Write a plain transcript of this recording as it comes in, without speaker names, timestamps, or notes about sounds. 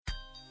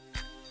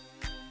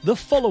The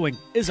following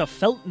is a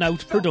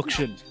Feltnout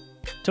production.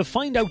 To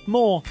find out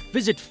more,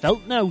 visit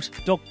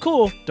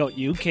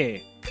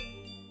feltnout.co.uk.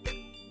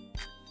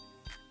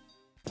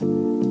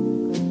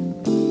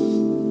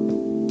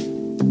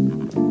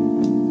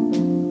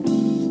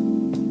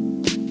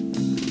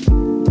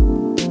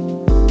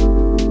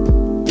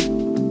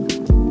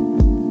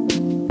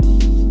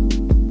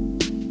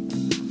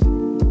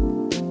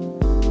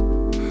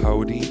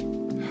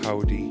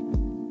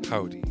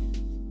 Howdy.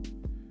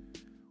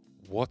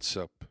 What's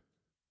up?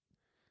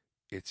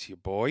 It's your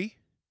boy,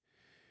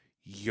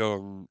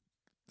 young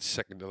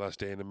second to last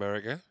day in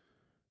America,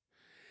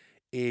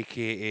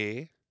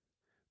 aka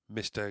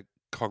Mr.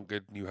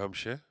 Concord, New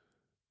Hampshire,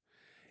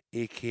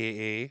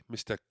 aka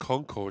Mr.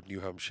 Concord,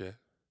 New Hampshire,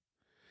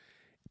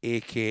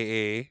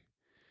 aka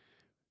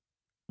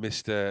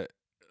Mr.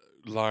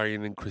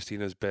 lying in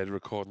Christina's bed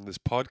recording this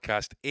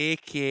podcast,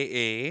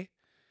 aka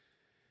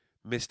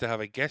Mr.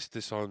 Have a guest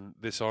this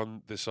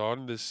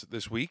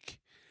week,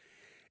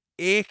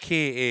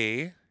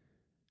 aka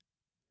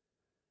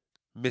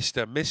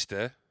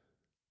Mr.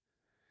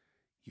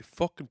 Your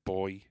fucking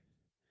boy,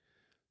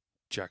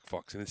 Jack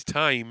Fox. And it's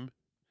time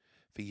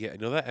for yet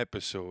another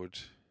episode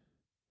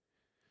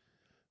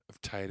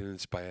of Tired and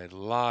Inspired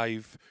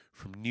live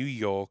from New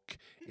York.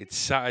 It's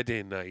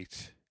Saturday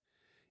night,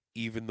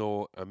 even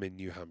though I'm in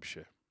New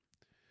Hampshire.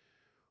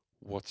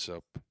 What's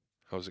up?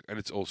 How's it? And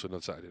it's also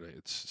not Saturday night,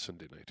 it's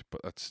Sunday night.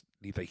 But that's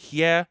neither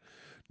here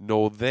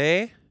nor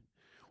there.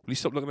 Will you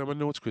stop looking at my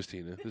notes,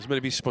 Christina? This is meant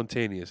to be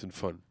spontaneous and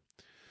fun.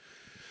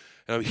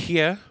 And I'm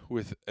here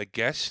with a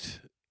guest.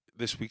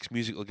 This week's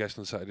musical guest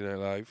on Saturday Night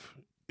Live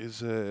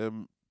is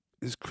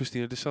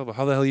Christina De Silva.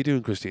 How the hell are you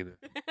doing, Christina?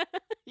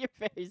 You're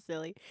very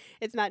silly.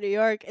 It's not New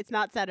York. It's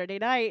not Saturday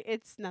night.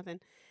 It's nothing.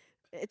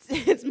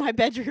 It's my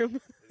bedroom.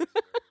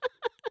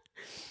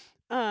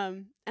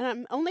 And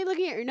I'm only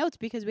looking at your notes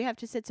because we have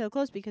to sit so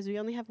close because we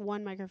only have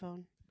one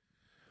microphone.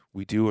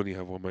 We do only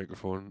have one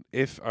microphone.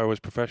 If I was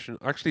professional,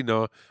 actually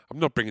no, I'm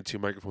not bringing two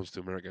microphones to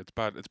America. It's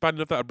bad. It's bad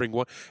enough that I bring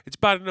one. It's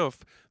bad enough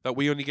that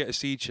we only get to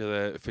see each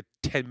other for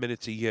 10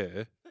 minutes a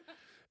year.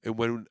 And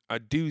when I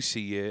do see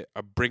you,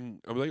 I'm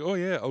like, oh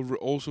yeah, I'll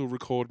also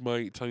record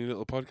my tiny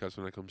little podcast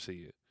when I come see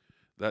you.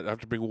 That I have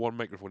to bring one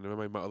microphone,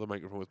 and my other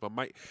microphone with my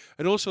mic,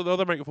 and also the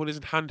other microphone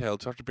isn't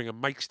handheld, so I have to bring a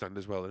mic stand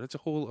as well, and it's a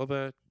whole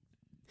other.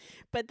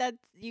 But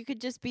you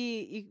just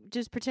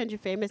pretend you're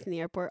famous in the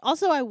airport.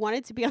 Also, I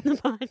wanted to be on the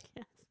podcast.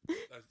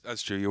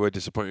 That's true. You were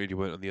disappointed you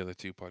weren't on the other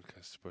two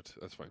podcasts, but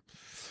that's fine.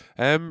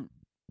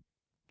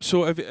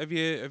 So have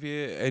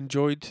you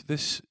enjoyed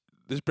this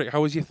break?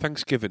 How was your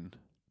Thanksgiving?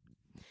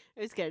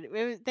 It was good.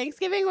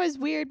 Thanksgiving was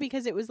weird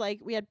because it was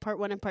like we had part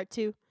 1 and part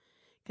 2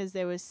 because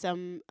there was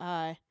some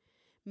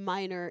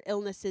minor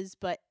illnesses,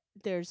 but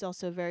there's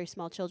also very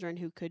small children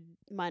who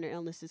minor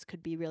illnesses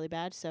could be really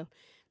bad. So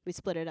we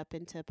split it up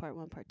into part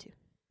 1, part 2.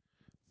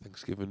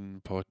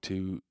 Thanksgiving part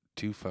 2,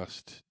 too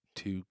fast,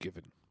 too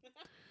given.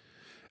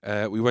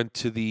 We went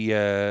to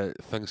the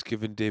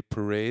Thanksgiving Day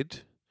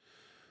parade.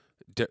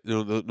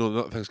 No,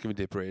 not Thanksgiving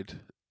Day parade.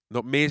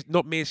 Not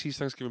Macy's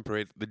Thanksgiving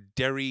parade. The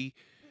Derry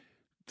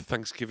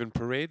Thanksgiving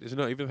parade. Is it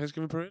not even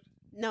Thanksgiving parade?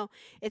 No,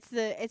 it's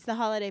the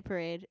holiday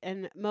parade,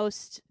 and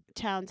most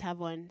towns have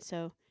one.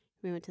 So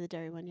we went to the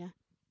Derry one. Yeah.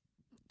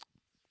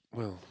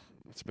 Well,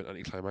 it's a bit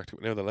anticlimactic,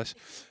 but nevertheless.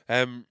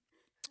 And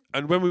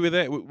when we were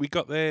there, we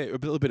got there a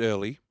little bit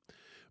early.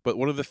 But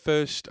one of the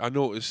first I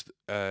noticed,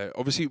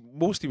 obviously,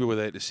 mostly we were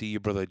there to see your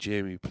brother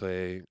Jamie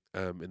play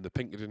in the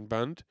Pinkerton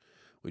band,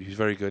 which was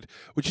very good.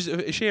 Which is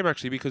a shame,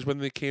 actually, because when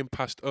they came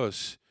past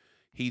us,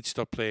 he'd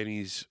stopped playing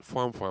his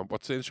fwam.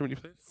 What's the instrument you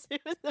play?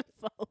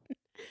 Sousaphone.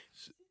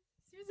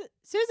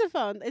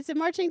 Sousaphone. It's a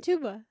marching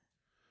tuba.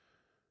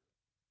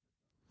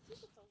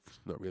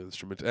 Not a real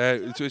instrument.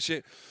 It's a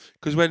shame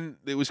because when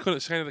it was kind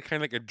of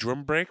like a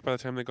drum break by the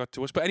time they got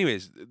to us. But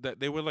anyways,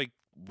 they were like,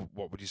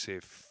 what would you say,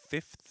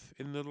 5th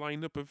in the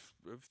lineup of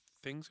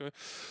things. So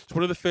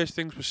one of the first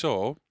things we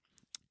saw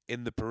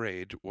in the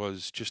parade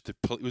was just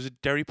was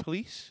it Derry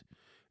Police?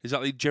 Is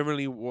that like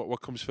generally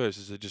what comes first?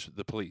 Is it just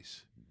the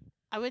police?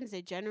 I wouldn't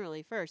say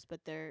generally first,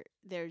 but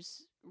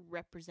there's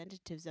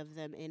representatives of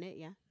them in it.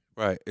 Yeah.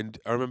 Right, and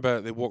I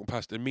remember they walking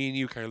past, and me and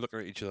you kind of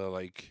looking at each other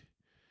like,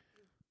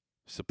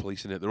 it's the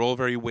police in it. They're all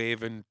very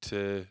waving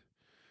to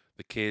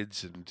the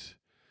kids and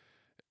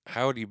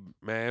howdy,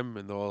 ma'am,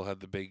 and they all had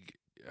the big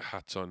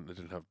hats on. They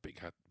didn't have big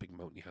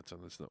mountain hats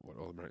on. That's not what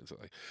all Americans look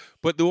like.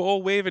 But they were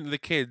all waving to the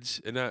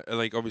kids, and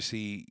like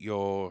obviously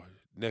your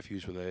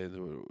nephews were there.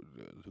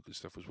 Lucas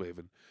stuff was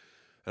waving,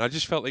 and I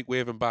just felt like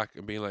waving back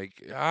and being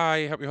like,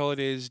 "Hi, happy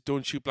holidays!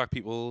 Don't shoot black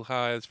people.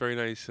 Hi, that's very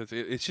nice."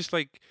 It's just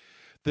like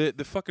the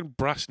fucking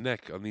brass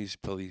neck on these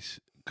police.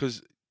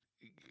 Because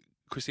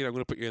Christina, I'm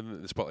going to put you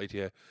in the spotlight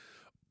here.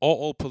 Are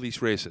all police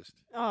racist?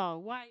 Oh,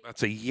 why?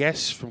 That's a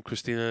yes from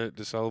Christina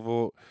De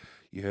Salvo.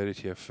 You heard it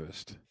here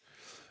first.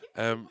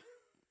 You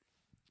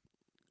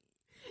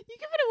You're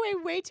giving away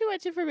way too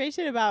much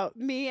information about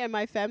me and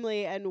my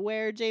family and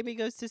where Jamie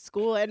goes to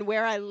school and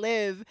where I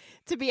live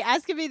to be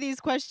asking me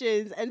these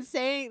questions and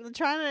you're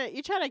trying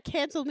to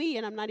cancel me,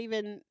 and I'm not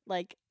even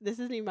like, this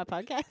isn't even my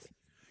podcast.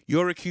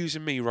 You're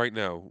accusing me right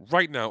now,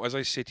 as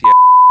I sit here.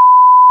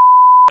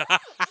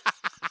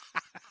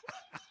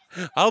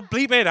 I'll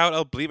bleep it out.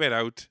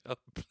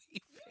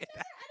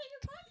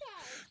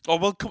 Oh,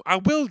 well, I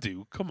will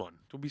do. Come on.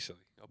 Don't be silly.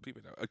 I'll bleep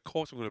it out. Of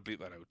course I'm going to bleep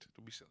that out.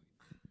 Don't be silly.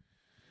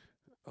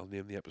 I'll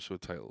name the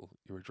episode title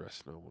your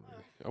address. No,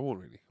 I won't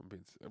really. I'm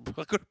going to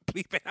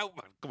bleep it out,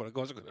 man. Come on, of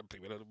course I'm going to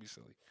bleep it out. Don't be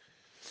silly.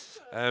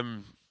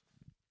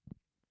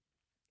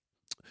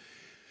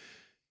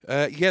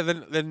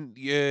 Then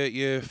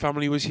your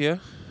family was here,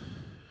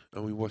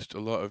 and we watched a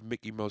lot of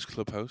Mickey Mouse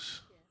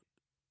Clubhouse.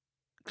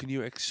 Can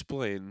you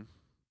explain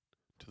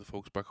to the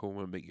folks back home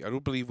what Mickey? I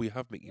don't believe we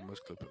have Mickey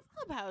Mouse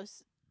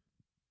Clubhouse.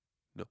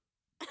 No.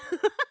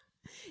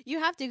 You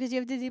have to because you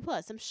have Disney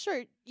Plus. I'm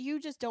sure you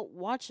just don't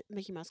watch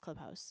Mickey Mouse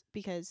Clubhouse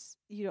because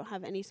you don't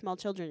have any small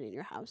children in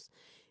your house.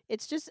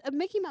 It's just a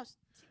Mickey Mouse.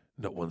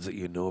 Not ones that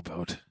you know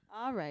about.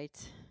 All right,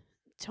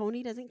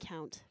 Tony doesn't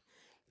count.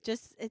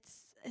 Just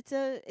it's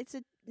a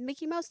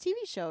Mickey Mouse TV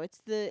show.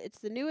 It's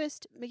the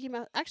newest Mickey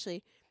Mouse.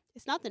 Actually,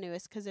 it's not the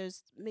newest because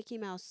there's Mickey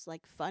Mouse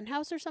like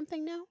Funhouse or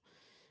something now.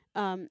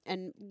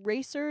 And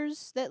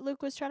Racers that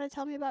Luke was trying to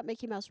tell me about,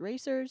 Mickey Mouse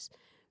Racers.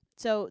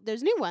 So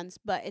there's new ones,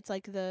 but it's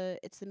the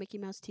Mickey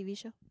Mouse TV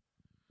show.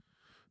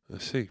 I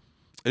see.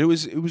 And it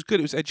was good.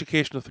 It was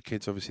educational for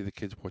kids. Obviously, the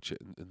kids watch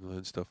it and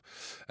learn stuff.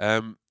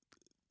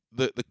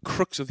 The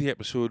crux of the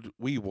episode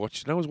we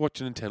watched, and I was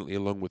watching intently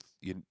along with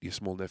your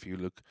small nephew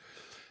Luke.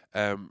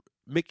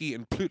 Mickey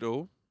and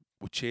Pluto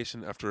were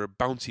chasing after a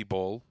bouncy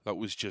ball that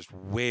was just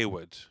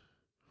wayward,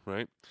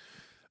 right?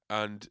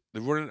 And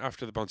they're running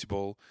after the bouncy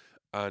ball,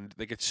 and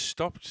they get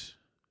stopped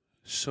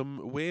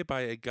some way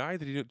by a guy.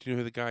 Do you know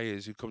who the guy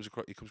is? Who comes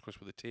across? He comes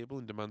across with a table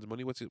and demands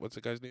money. What's the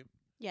guy's name?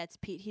 Yeah, it's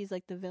Pete. He's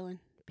like the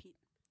villain.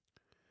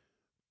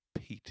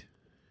 Pete.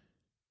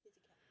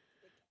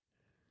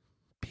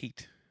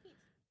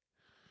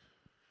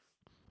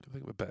 I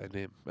think of a better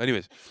name.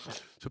 Anyways,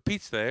 so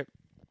Pete's there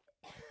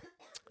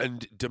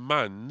and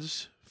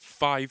demands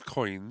 5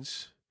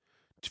 coins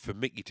for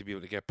Mickey to be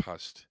able to get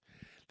past.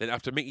 Then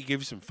after Mickey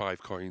gives him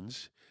 5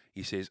 coins,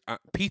 he says,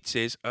 Pete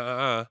says,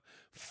 5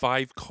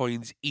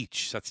 coins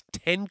each. So that's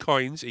 10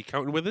 coins. Are you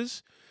counting with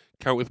us?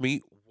 Count with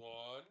me. 1,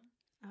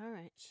 all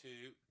right, 2,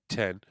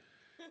 10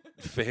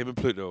 for him and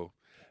Pluto.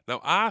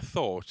 Now I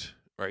thought,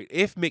 right,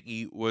 if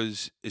Mickey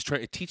is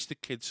trying to teach the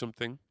kids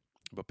something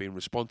about being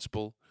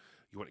responsible,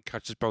 you want to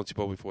catch this bouncy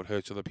ball before it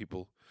hurts other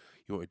people,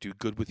 you want to do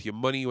good with your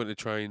money, you want to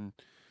try and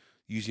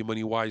use your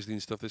money wisely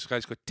and stuff. This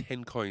guy's got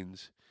 10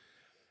 coins.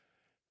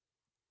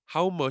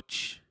 How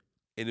much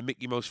in a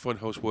Mickey Mouse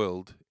Funhouse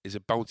world is a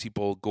bouncy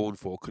ball going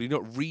for? Could he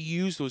not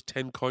reuse those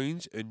 10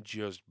 coins and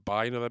just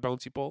buy another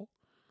bouncy ball?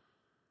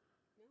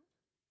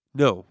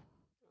 No.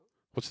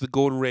 What's the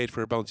going rate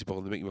for a bouncy ball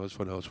in the Mickey Mouse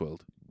Funhouse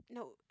world?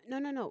 No.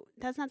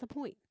 That's not the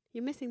point.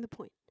 You're missing the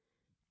point.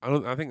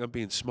 I think I'm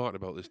being smart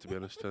about this, to be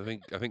honest. I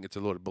think it's a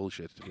load of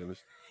bullshit, to be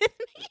honest.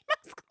 Mickey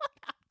Mouse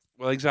Clubhouse.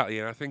 Well, exactly,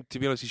 and I think, to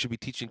be honest, you should be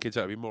teaching kids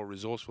how to be more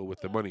resourceful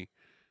with their money.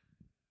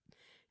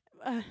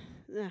 No,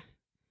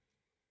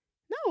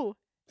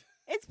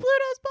 it's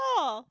Pluto's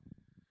ball.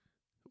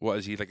 What,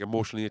 is he, like,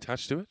 emotionally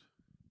attached to it?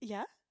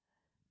 Yeah.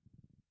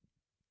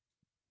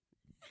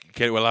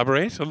 Can you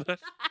elaborate on that?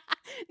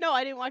 No,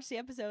 I didn't watch the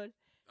episode.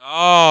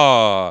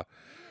 Oh,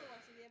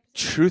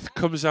 truth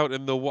comes out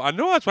in the... I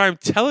know, that's why I'm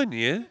telling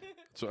you.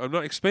 So I'm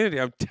not explaining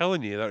it, I'm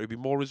telling you that it would be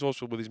more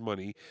resourceful with his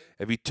money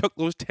if he took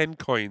those 10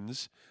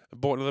 coins and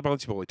bought another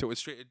bouncy ball. He took it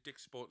straight to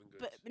Dick's Sporting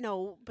Goods.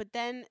 But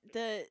then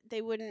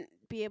they wouldn't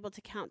be able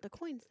to count the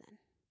coins then.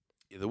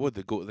 Yeah, they would.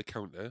 They'd go to the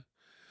counter.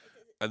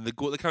 And they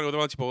go to the counter with the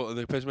bouncy ball, and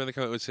the person behind the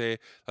counter would say,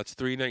 that's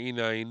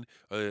 $3.99.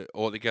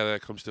 Altogether,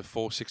 it comes to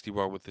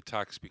 $4.61 with the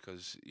tax,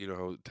 because you know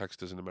how tax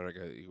does in America.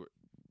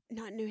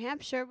 Not in New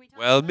Hampshire.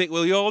 Well,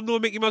 you all know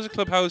Mickey Mouse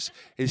Clubhouse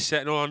is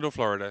set in Orlando,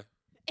 Florida.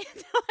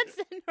 It's not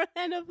in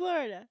Orlando,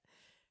 Florida.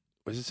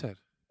 What is it said?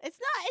 It's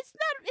not. It's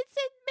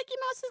in Mickey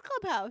Mouse's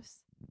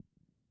clubhouse.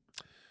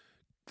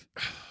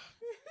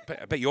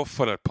 I bet you're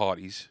fun at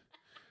parties.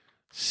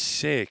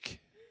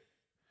 Sick.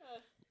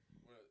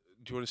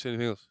 Do you want to say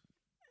anything else?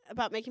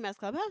 About Mickey Mouse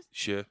Clubhouse?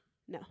 Sure.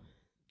 No.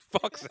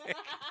 Fuck's sake.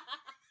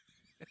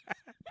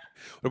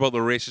 What about the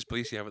racist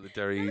police you have at the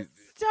dairy?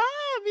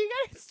 Stop! You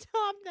gotta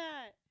stop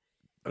that.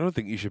 I don't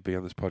think you should be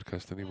on this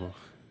podcast anymore.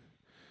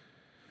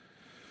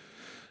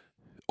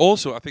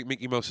 Also, I think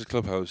Mickey Mouse's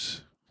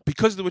Clubhouse,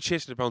 because they were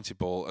chasing a bouncy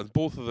ball, and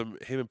both of them,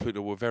 him and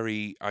Pluto, were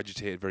very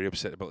agitated, very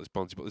upset about this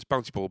bouncy ball. This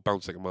bouncy ball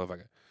bounced like a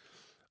motherfucker.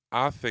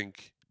 I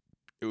think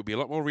it would be a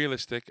lot more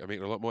realistic and make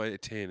it a lot more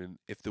entertaining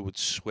if they would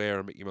swear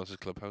on Mickey Mouse's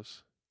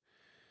Clubhouse.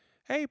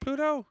 Hey,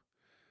 Pluto,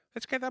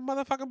 let's get that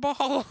motherfucking ball.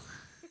 Oh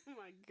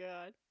my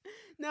god.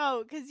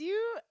 No, because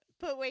you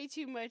put way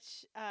too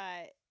much,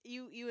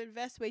 you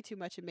invest way too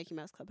much in Mickey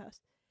Mouse Clubhouse.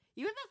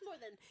 You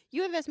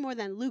invest more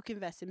than Luke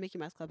invests in Mickey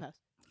Mouse Clubhouse.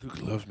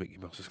 Luke loves Mickey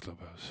Mouse's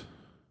Clubhouse.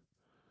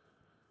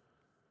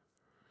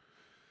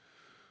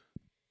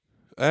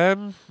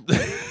 It's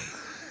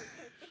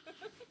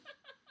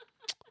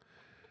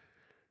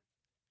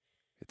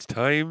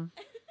time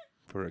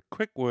for a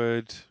quick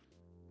word.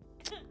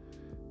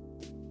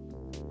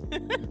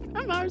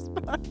 From our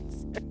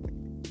sponsor.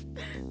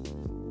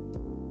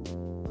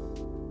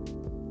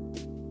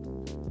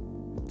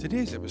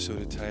 Today's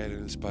episode of Tired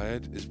and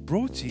Inspired is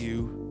brought to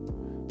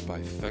you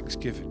by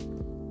Thanksgiving.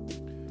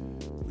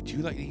 Would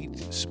you like to eat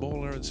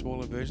smaller and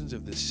smaller versions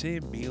of the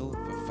same meal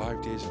for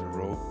 5 days in a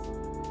row?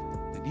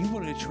 Then you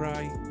want to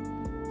try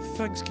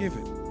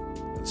Thanksgiving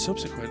and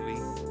subsequently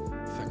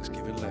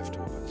Thanksgiving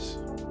leftovers.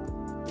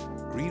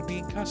 Green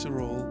bean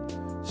casserole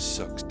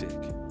sucks dick.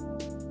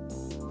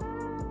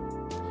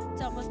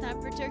 It's almost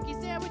time for turkey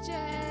sandwiches.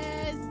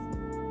 Have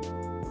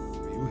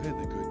you heard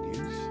the good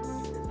news?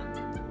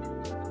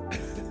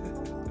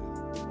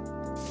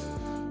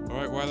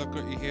 Alright, while I've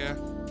got you here,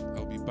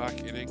 I'll be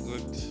back in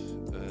England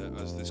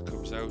as this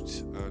comes out,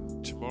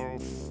 and tomorrow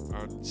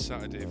and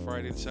Saturday,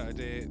 Friday and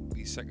Saturday,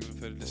 the 2nd and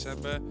 3rd of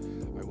December,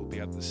 I will be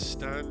at the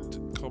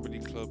Stand Comedy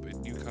Club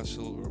in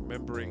Newcastle,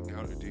 remembering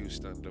how to do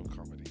stand-up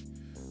comedy.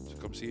 So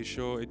come see a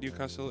show in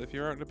Newcastle if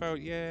you're out and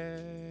about.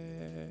 Yay!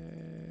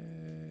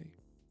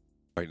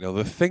 Right, now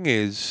the thing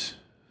is,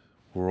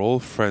 we're all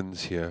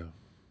friends here,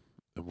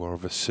 and we're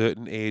of a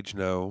certain age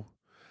now,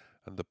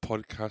 and the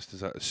podcast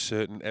is at a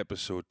certain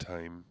episode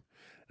time,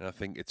 and I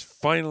think it's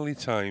finally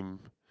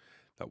time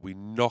that we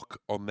knock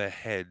on the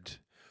head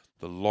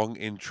the long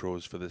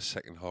intros for the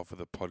second half of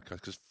the podcast,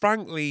 because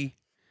frankly,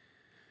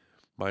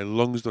 my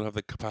lungs don't have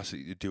the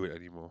capacity to do it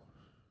anymore.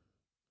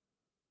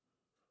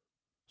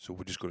 So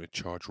we're just going to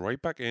charge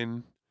right back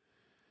in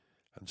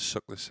and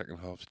suck the second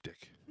half's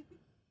dick.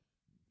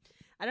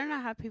 I don't know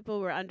how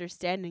people were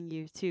understanding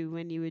you too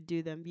when you would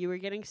do them. You were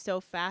getting so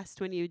fast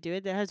when you would do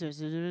it.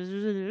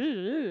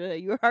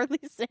 You were hardly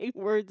saying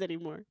words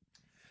anymore.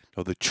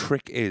 Now the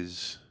trick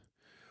is,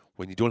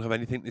 when you don't have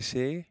anything to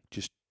say,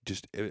 just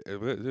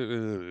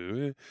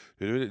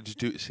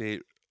say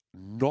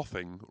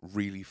nothing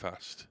really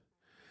fast.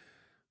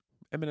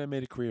 Eminem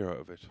made a career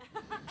out of it,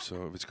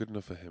 so it's good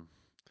enough for him.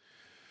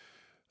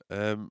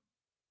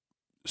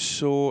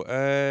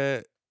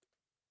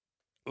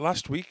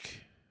 Last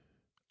week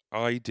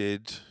I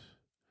did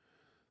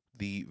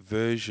the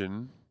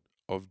version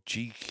of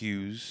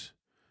GQ's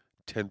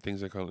 10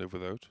 Things I Can't Live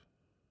Without.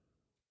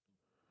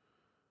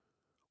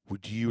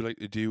 Would you like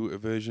to do a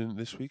version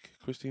this week,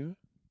 Christina?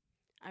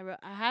 I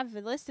have a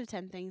list of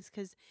 10 things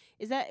because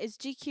is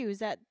GQ? Is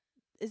that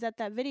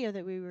video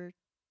that we were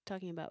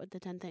talking about with the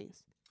 10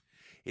 things?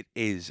 It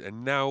is,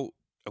 and now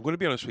I'm going to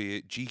be honest with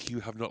you.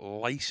 GQ have not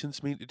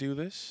licensed me to do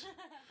this,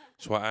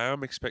 so I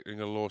am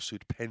expecting a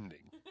lawsuit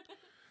pending.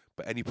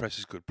 But any press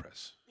is good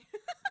press.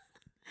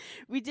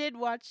 We did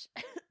watch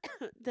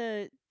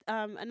the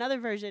another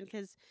version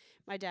because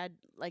my dad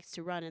likes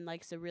to run and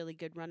likes a really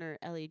good runner,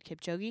 Eliud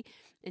Kipchoge,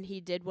 and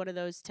he did one of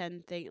those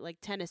 10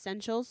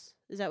 essentials.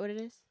 Is that what it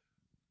is?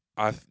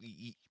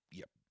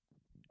 Yep.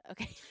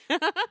 Okay.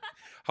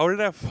 How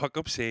did I fuck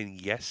up saying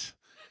yes?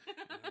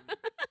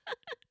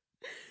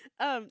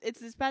 It's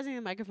just passing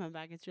the microphone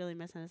back. It's really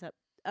messing us up.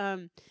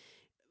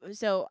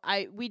 So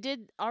we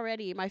did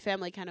already. My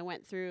family kind of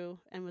went through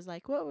and was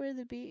like, "What were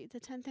the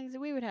 10 things that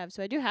we would have?"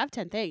 So I do have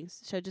 10 things.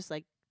 So just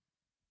like,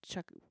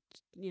 shout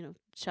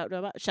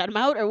them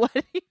out, or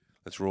what?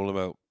 Let's roll them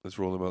out.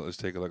 Let's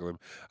take a look at them.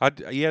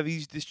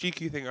 This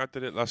GQ thing, I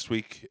did it last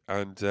week,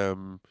 and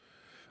I'm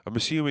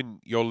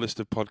assuming your list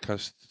of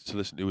podcasts to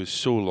listen to is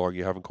so long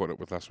you haven't caught up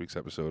with last week's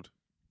episode.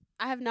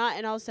 I have not,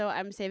 and also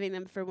I'm saving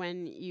them for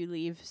when you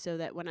leave, so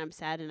that when I'm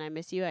sad and I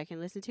miss you, I can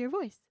listen to your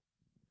voice.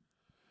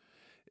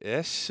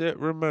 Yes,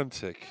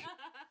 romantic.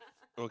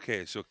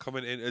 Okay, so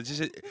coming in, is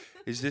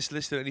this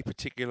listed in any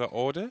particular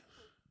order?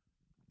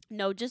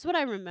 No, just what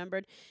I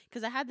remembered,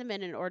 because I had them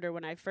in an order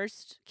when I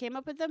first came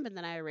up with them, and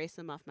then I erased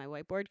them off my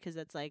whiteboard, because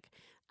it's like,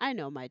 I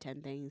know my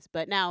 10 things.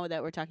 But now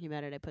that we're talking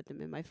about it, I put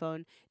them in my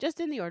phone, just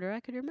in the order I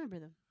could remember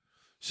them.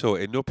 So,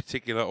 in no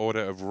particular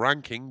order of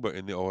ranking, but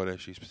in the order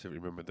she specifically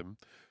remembered them.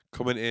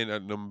 Coming in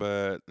at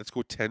number, let's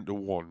go 10 to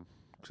 1,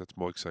 because that's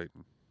more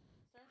exciting.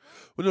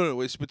 Well,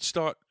 no,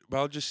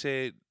 I'll just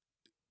say,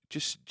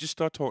 just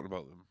start talking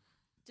about them.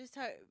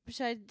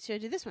 Should I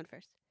do this one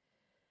first?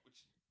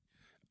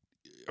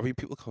 I mean,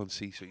 people can't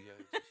see, so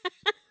yeah.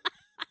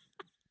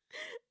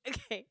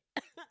 Okay.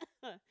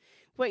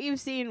 What you've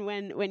seen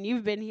when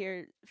you've been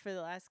here for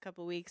the last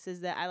couple weeks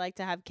is that I like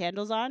to have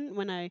candles lit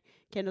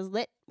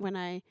when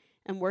I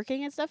am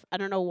working and stuff. I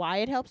don't know why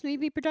it helps me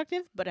be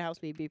productive, but it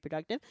helps me be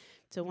productive.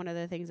 So one of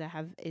the things I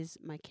have is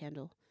my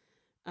candle.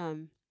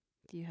 Do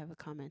you have a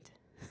comment?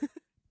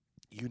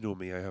 You know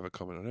me, I have a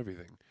comment on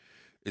everything.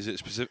 Is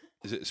it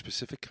a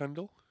specific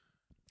candle?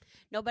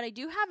 No, but I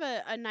do have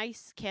a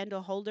nice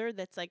candle holder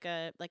that's like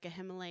a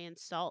Himalayan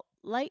salt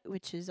light,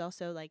 which is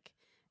also like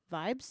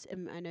vibes.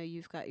 And I know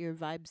you've got your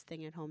vibes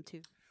thing at home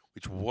too.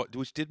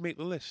 Which did make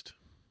the list.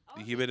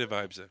 The humidity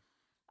vibes there.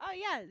 Oh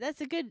yeah,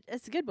 that's a good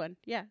one.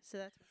 Yeah, so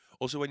that's.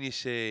 Also, when you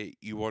say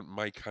you want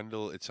my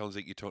candle, it sounds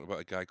like you're talking about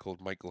a guy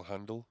called Michael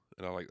Handel,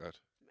 and I like that.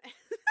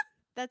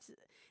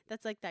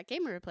 That's like that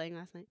game we were playing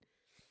last night.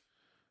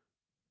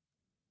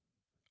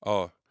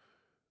 Oh,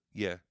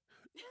 yeah.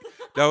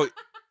 Now,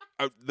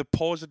 the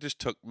pause I just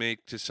took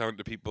make to sound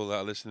to people that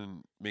are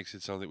listening makes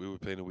it sound like we were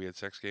playing a weird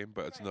sex game,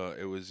 but it's not.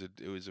 It was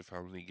a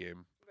family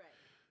game. Right.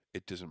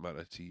 It doesn't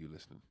matter to you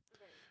listening.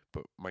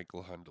 But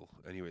Michael Handel.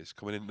 Anyways,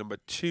 coming in number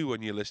 2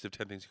 on your list of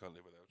 10 things you can't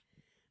live without.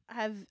 I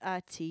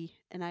have tea,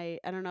 and I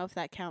don't know if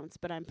that counts,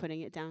 but I'm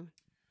putting it down.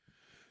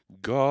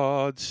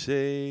 God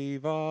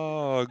save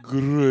our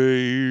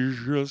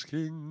gracious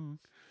King.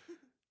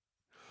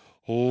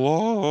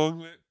 Long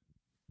live.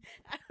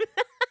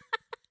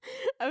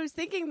 I was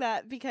thinking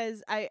that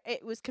because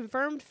it was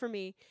confirmed for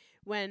me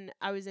when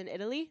I was in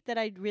Italy that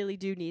I really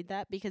do need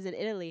that, because in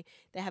Italy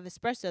they have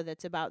espresso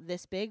that's about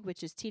this big,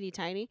 which is teeny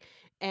tiny,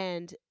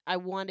 and I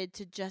wanted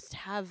to just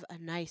have a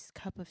nice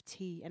cup of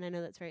tea, and I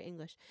know that's very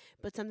English,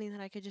 but something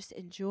that I could just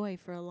enjoy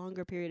for a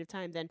longer period of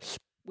time than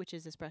which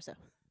is espresso.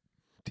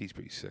 Tea's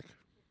pretty sick.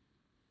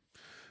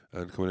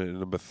 And coming in at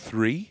number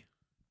 3.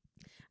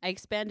 I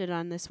expanded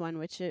on this one,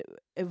 which it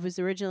was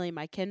originally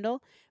my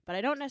Kindle, but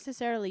I don't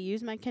necessarily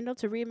use my Kindle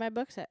to read my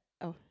books.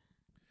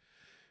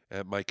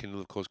 My Kindle,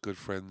 of course, good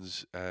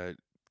friends.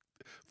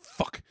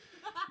 Fuck.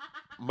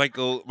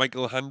 Michael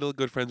Handel,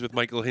 good friends with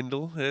Michael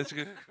Hindle. That's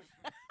good.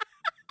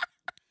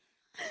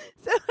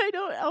 So I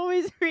don't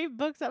always read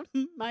books on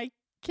my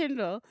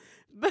Kindle,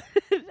 but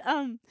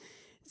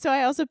so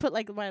I also put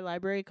like my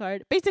library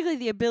card. Basically,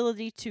 the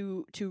ability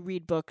to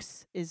read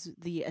books is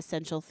the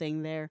essential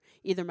thing there.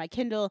 Either my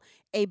Kindle,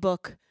 a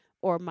book,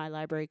 or my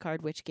library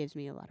card, which gives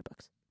me a lot of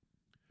books.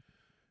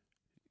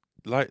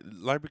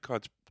 Library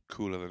card's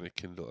cooler than a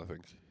Kindle, I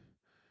think.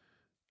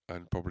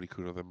 And probably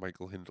cooler than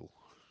Michael Hindle.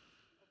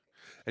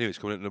 Anyways,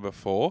 coming in at number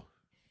 4.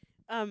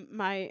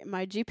 My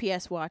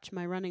GPS watch,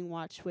 my running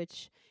watch,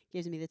 which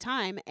gives me the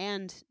time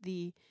and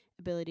the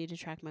ability to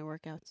track my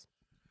workouts.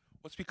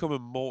 What's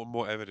becoming more and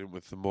more evident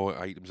with the more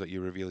items that you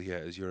reveal here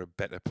is you're a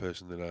better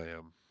person than I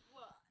am.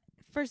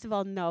 First of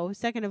all, no.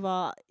 Second of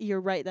all,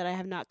 you're right that I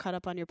have not caught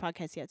up on your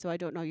podcast yet, so I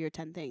don't know your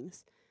 10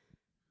 things.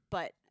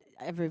 But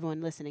everyone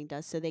listening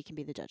does, so they can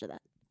be the judge of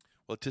that.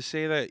 Well, to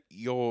say that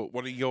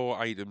one of your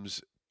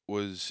items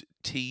was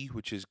tea,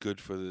 which is good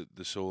for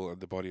the soul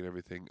and the body and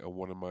everything, and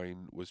one of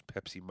mine was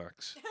Pepsi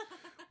Max,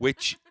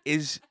 which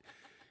is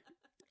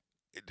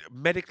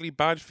medically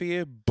bad for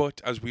you,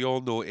 but as we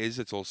all know,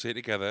 let's all say it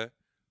together.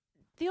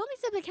 The only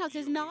sip that counts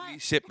is not. Only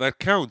sip that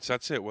counts.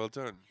 That's it. Well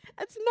done.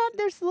 That's not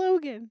their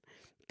slogan.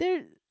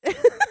 They're. Do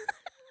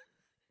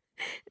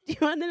you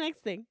want the next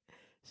thing?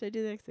 Should I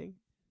do the next thing?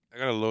 I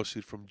got a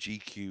lawsuit from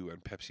GQ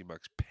and Pepsi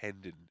Max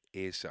pending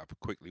ASAP,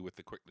 quickly with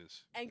the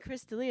quickness. And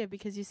Chris D'Elia,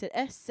 because you said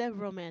so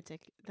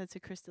romantic. That's a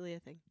Chris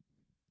D'Elia thing.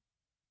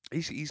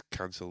 He's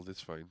cancelled.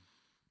 It's fine.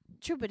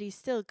 True, but he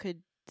still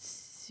could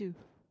sue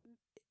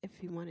if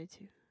he wanted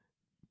to.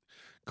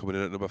 Coming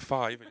in at number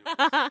 5.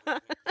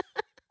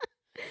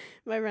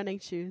 My running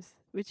shoes,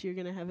 which you're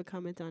gonna have a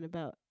comment on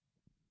about.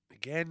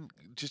 Again,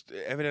 just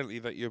evidently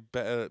that you're a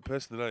better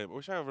person than I am. I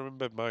wish I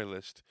remembered my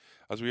list.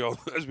 As we all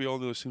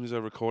know, as soon as I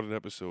record an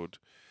episode,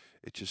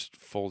 it just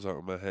falls out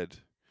of my head.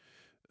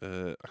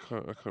 I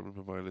can't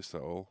remember my list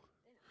at all.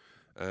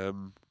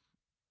 Running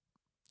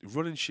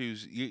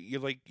shoes. You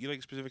like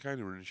a specific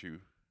kind of running shoe?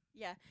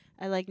 Yeah,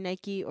 I like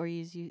Nike, or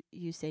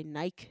you say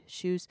Nike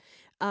shoes.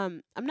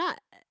 I'm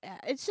not.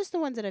 It's just the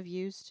ones that I've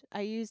used.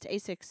 I used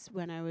Asics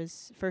when I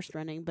was first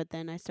running, but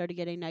then I started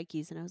getting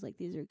Nikes, and I was like,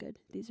 these are good.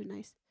 These are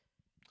nice.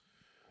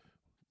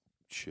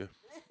 Sure.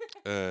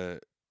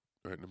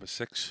 Right, number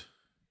 6.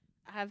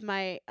 I have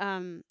my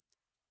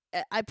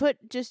I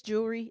put just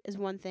jewelry as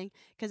one thing,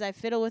 because I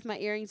fiddle with my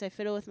earrings, I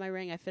fiddle with my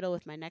ring, I fiddle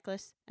with my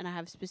necklace, and I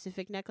have a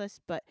specific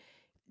necklace, but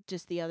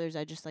just the others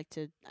I just like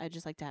to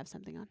have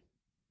something on.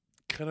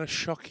 Can I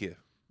shock you?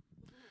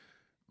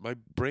 My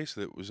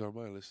bracelet was on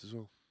my list as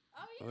well.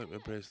 Oh, I like my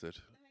bracelet.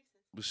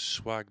 It was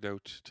swagged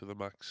out to the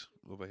max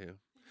over here.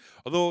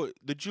 Although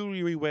the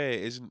jewelry we wear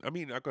isn't. I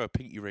mean, I've got a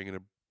pinky ring and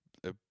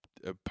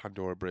a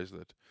Pandora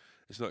bracelet.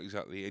 It's not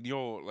exactly. And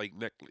you're like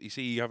you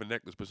see, you have a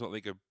necklace, but it's not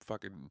like a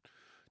fucking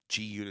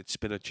G-unit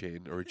spinner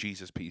chain or a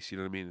Jesus piece. You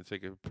know what I mean? It's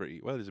like a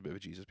pretty. Well, it is a bit of a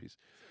Jesus piece,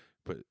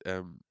 but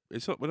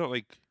it's not. We're not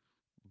like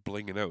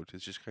blinging out.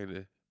 It's just kind of.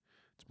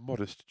 It's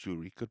modest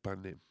jewelry. Good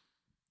band name.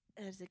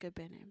 It's a good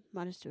band name.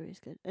 Modest jewelry is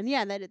good. And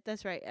yeah,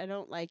 that's right. I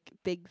don't like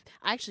big.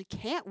 I actually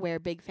can't wear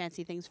big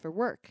fancy things for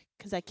work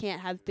because I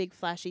can't have big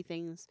flashy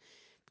things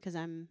because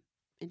I'm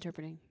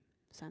interpreting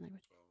sign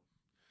language.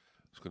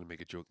 I was going to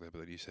make a joke there, but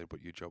then you said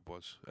what your job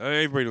was.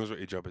 Everybody knows what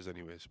your job is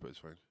anyways, but it's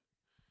fine.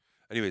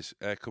 Anyways,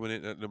 coming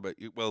in at number...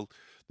 Well,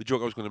 the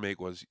joke I was going to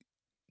make was...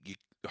 it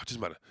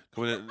doesn't matter.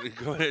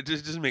 It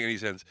doesn't make any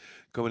sense.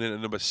 Coming in at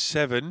number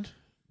 7.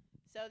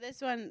 So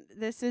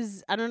this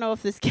is... I don't know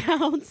if this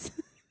counts.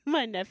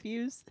 My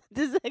nephews.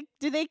 Do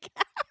they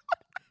count?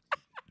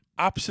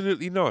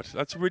 Absolutely not.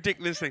 That's a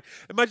ridiculous thing.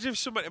 Imagine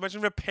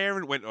if a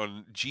parent went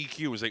on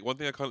GQ and was like, one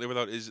thing I can't live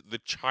without is the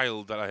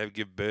child that I have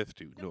give birth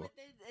to. No.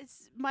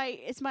 It's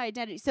my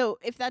identity. So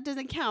if that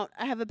doesn't count,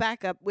 I have a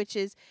backup, which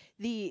is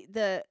the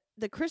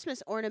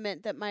Christmas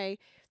ornament that my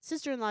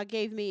sister-in-law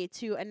gave me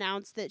to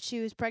announce that she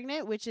was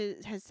pregnant, which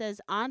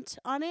says aunt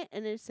on it,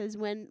 and it says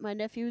when my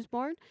nephew was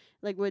born,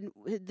 like when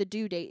the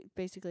due date,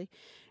 basically.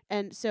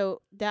 And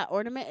so that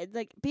ornament,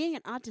 like being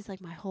an aunt, is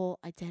like my whole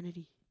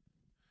identity.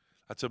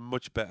 That's a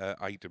much better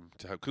item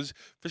to have. Because,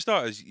 for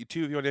starters,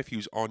 two of your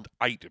nephews aren't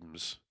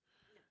items.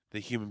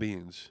 They're human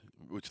beings,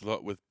 with a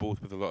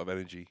lot of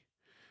energy.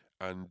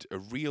 And a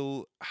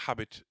real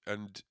habit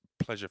and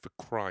pleasure for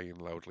crying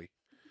loudly.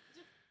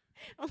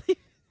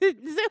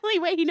 It's the only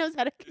way he knows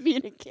how to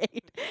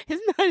communicate.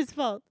 It's not his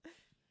fault.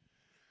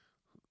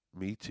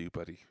 Me too,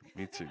 buddy.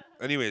 Me too.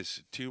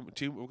 Anyways, two.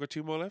 We've got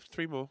two more left.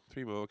 Three more.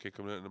 Okay,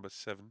 coming out at number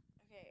 7.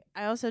 Okay.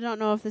 I also don't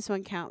know if this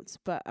one counts,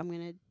 but I'm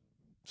gonna.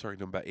 Sorry,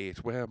 number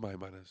 8. Where are my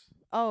manners?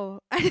 Oh,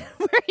 where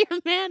are your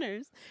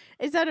manners?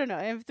 I don't know.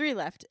 I have 3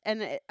 left,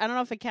 and I don't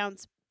know if it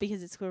counts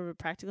because it's sort of a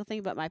practical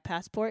thing. But my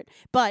passport,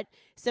 but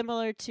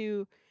similar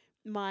to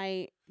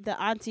the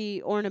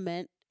auntie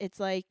ornament, it's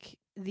like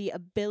the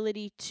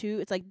ability to.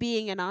 It's like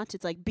being an aunt.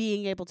 It's like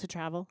being able to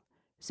travel.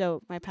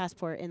 So my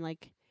passport and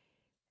like,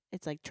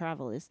 it's like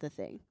travel is the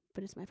thing,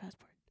 but it's my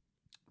passport.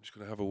 I'm just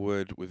gonna have a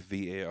word with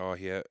VAR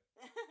here.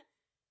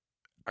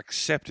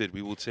 Accepted.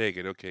 We will take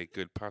it. Okay,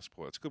 good.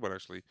 Passport. It's a good one,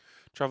 actually.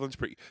 Traveling's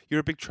pretty.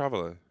 You're a big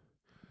traveller.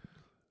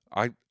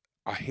 I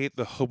hate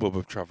the hubbub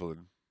of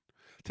travelling.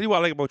 Tell you what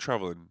I like about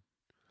travelling.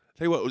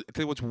 Tell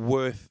you what's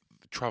worth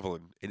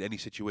travelling in any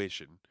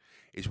situation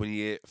is when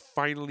you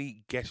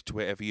finally get to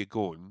wherever you're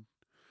going,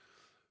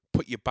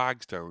 put your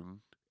bags down,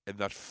 and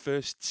that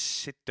first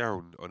sit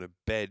down on a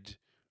bed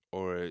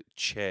or a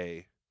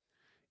chair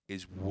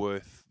is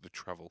worth the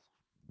travel.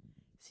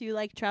 So you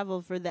like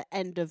travel for the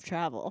end of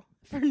travel,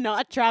 for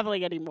not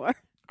traveling anymore.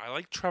 I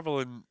like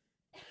travelling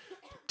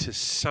to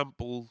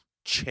sample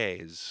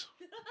chairs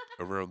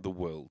around the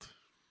world.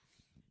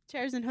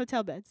 Chairs and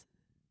hotel beds.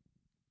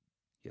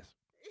 Yes.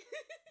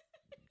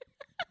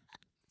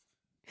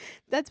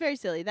 That's very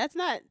silly. That's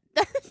not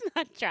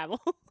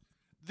travel.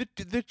 The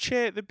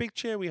big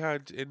chair we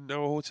had in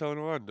our hotel in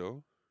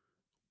Orlando,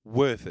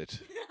 worth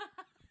it.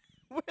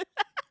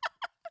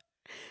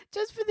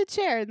 Just for the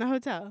chair in the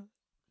hotel.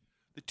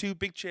 The 2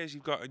 big chairs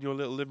you've got in your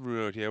little living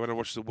room out here when I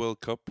watch the World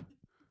Cup,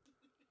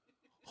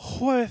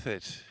 worth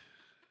it.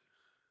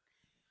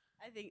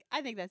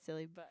 I think that's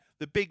silly, but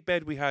The big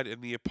bed we had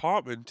in the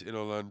apartment in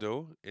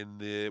Orlando when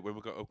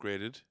we got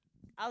upgraded.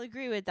 I'll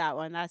agree with that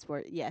one. That's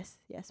worth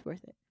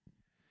worth it.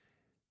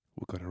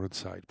 We've got our own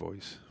side,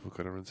 boys. We've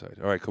got our own side.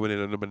 All right, coming in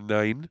at number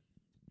 9.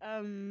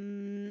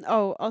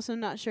 Also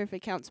not sure if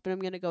it counts, but I'm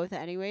gonna go with it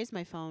anyways.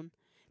 My phone,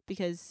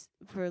 because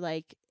for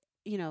like,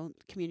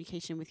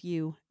 communication with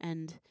you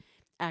and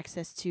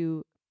access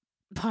to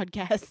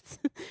podcasts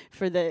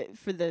for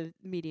the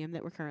medium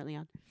that we're currently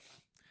on.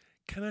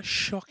 Can I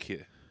shock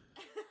you?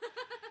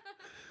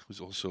 Was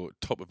also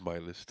top of my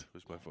list.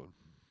 Was my phone.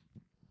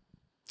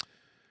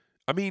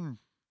 I mean,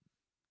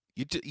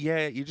 I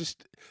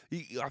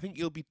think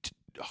you'll be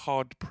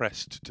hard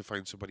pressed to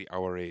find somebody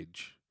our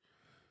age,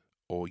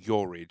 or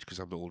your age, because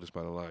I'm the oldest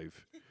man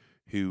alive,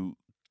 who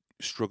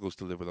struggles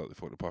to live without the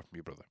phone, apart from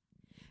your brother.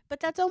 But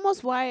that's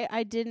almost why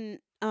I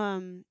didn't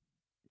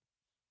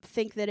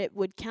think that it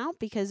would count,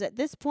 because at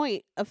this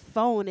point, a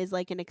phone is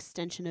like an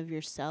extension of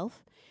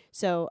yourself.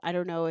 So I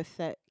don't know if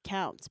that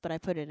counts, but I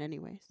put it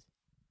anyways.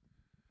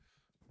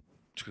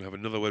 Just going to have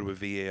another word with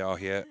VAR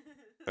here.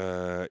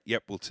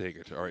 Yep, we'll take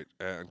it. All right.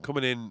 And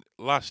coming in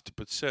last,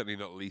 but certainly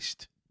not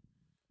least.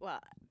 Well,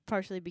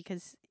 partially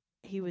because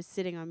he was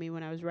sitting on me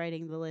when I was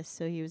writing the list,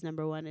 so he was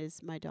number 1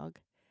 is my dog.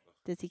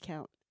 Does he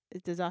count?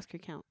 Does Oscar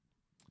count?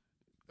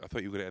 I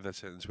thought you were going to end that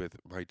sentence with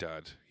my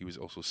dad. He was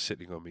also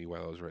sitting on me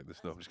while I was writing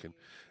this. No, I'm just kidding.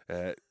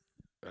 I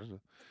don't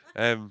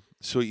know.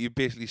 So you're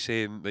basically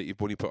saying that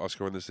you've only put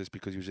Oscar on this list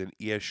because he was in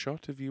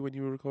earshot of you when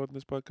you were recording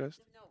this podcast?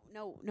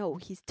 No.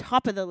 He's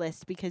top of the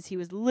list because he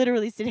was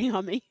literally sitting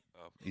on me.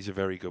 Oh, he's a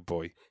very good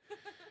boy.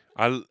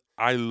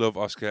 I love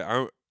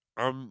Oscar.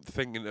 I'm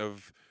thinking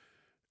of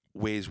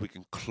ways we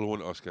can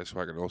clone Oscar so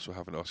I can also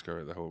have an Oscar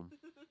at the home.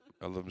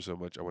 I love him so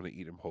much. I want to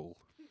eat him whole.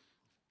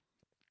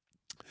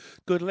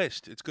 Good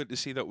list. It's good to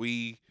see that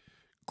we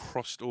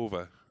crossed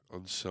over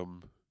on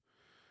some.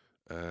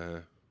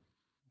 Oh,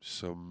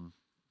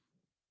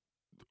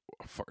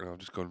 fucking hell, I've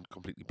just gone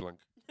completely blank.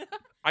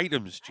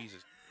 Items,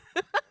 Jesus.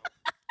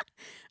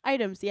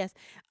 Items, yes.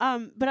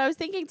 But I was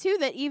thinking too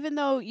that even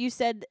though you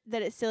said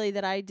that it's silly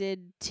that I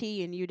did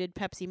tea and you did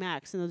Pepsi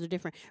Max and those are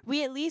different,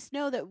 we at least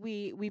know that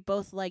we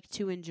both like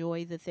to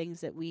enjoy the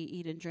things that we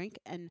eat and drink.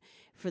 And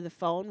for the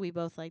phone, we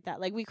both like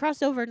that. Like we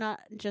crossed over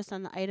not just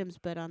on the items,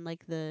 but on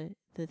like the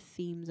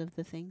themes of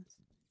the things.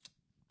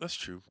 That's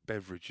true.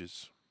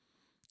 Beverages.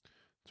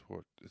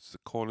 It's the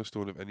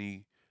cornerstone of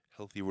any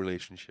healthy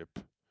relationship.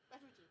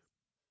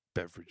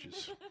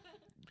 Beverages.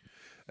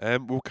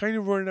 We're kind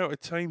of running out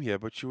of time here,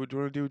 but do you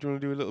want to do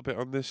a little bit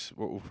on this?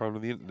 What we found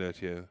on the internet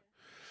here.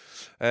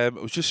 I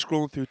was just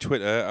scrolling through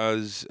Twitter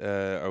as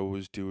I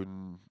was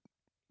doing,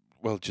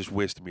 just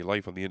wasting my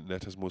life on the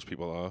internet, as most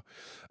people are,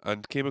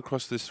 and came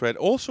across this thread.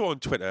 Also on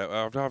Twitter,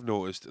 I've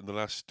noticed in the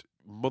last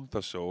month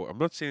or so, I'm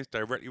not saying it's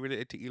directly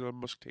related to Elon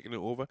Musk taking it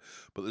over,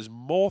 but there's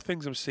more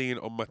things I'm seeing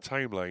on my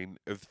timeline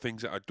of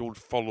things that I don't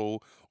follow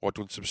or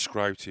don't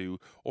subscribe to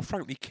or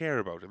frankly care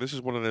about. And this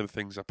is one of them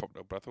things that popped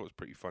up, but I thought it was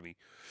pretty funny.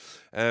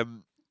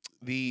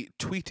 The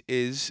tweet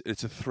is,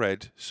 it's a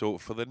thread, so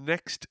for the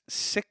next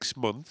 6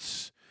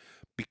 months,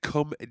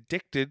 become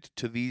addicted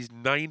to these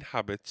 9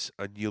 habits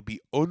and you'll be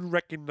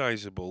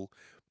unrecognizable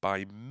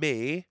by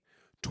May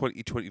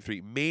 2023.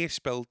 May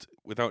spelled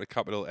without a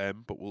capital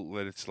M, but we'll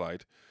let it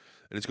slide.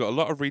 And it's got a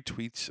lot of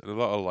retweets and a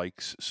lot of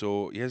likes.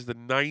 So here's the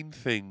 9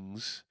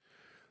 things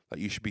that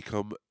you should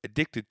become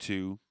addicted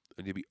to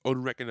and you'll be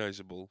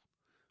unrecognizable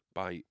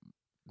by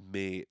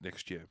May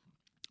next year.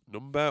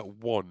 Number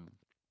 1.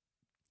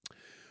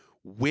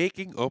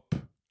 Waking up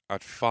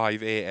at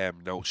 5 a.m.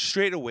 Now,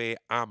 straight away,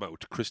 I'm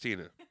out.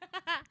 Christina.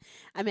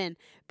 I'm in.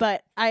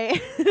 But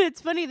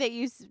it's funny that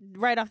you,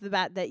 right off the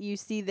bat, that you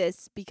see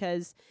this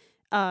because,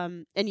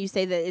 and you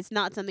say that it's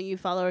not something you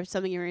follow or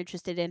something you're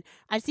interested in.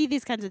 I see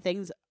these kinds of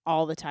things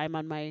all the time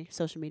on my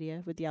social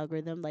media with the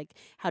algorithm, like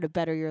how to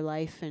better your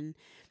life and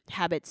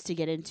habits to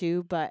get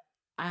into. But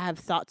I have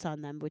thoughts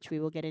on them, which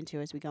we will get into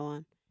as we go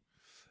on.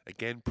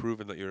 Again,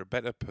 proving that you're a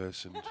better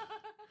person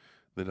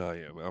than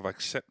I am. I've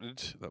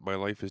accepted that my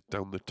life is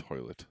down the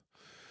toilet.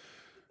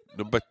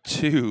 Number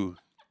two,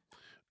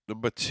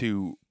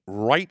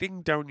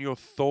 writing down your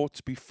thoughts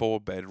before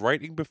bed.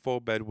 Writing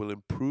before bed will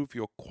improve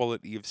your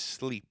quality of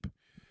sleep.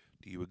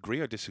 Do you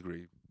agree or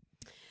disagree?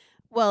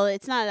 Well,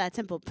 it's not that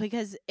simple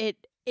because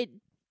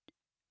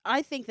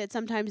I think that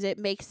sometimes it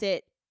makes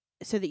it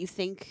so that you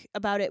think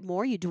about it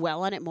more, you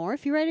dwell on it more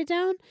if you write it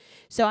down.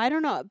 So I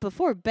don't know,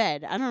 before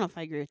bed, I don't know if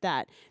I agree with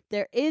that.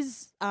 There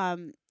is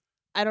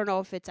I don't know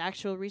if it's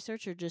actual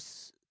research or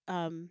just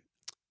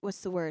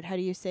what's the word? How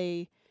do you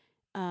say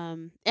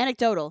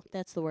anecdotal?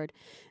 That's the word.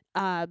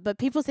 But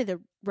people say that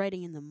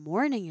writing in the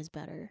morning is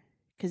better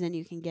because then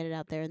you can get it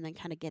out there and then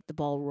kind of get the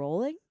ball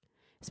rolling,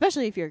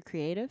 especially if you're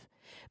creative.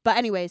 But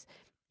anyways,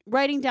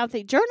 writing down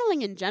things,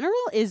 journaling in general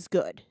is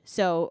good.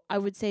 So I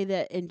would say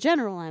that in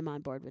general, I'm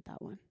on board with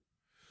that one.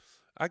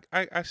 I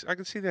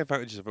can see the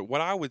advantages of it.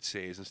 What I would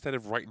say is instead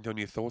of writing down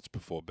your thoughts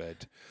before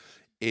bed,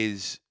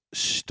 is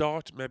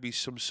start maybe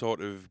some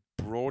sort of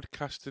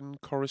broadcasting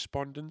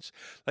correspondence.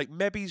 Like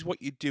maybe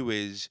what you do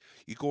is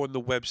you go on the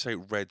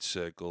website Red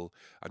Circle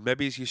and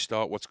maybe you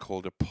start what's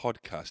called a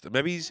podcast. And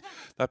maybe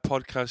that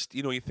podcast,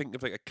 you think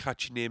of like a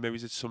catchy name, maybe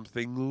it's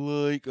something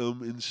like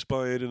I'm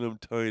inspired and I'm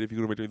tired. If you're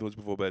going to be doing thoughts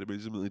before bed,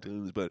 maybe something like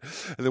that.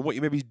 And then what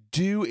you maybe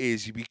do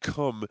is you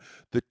become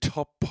the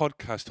top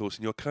podcast host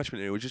in your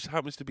catchment area, which just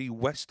happens to be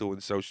Westo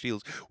and South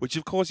Shields, which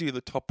of course you're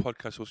the top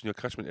podcast host in your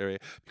catchment area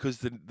because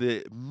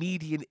the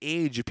median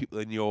age of people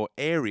in your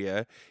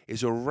area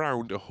is around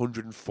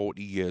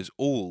 140 years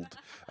old,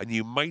 and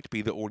you might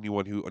be the only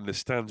one who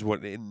understands what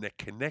an internet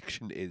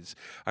connection is.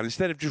 And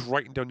instead of just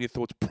writing down your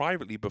thoughts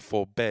privately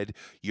before bed,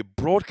 you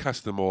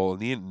broadcast them all on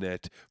the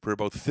internet for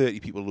about 30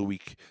 people a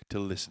week to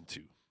listen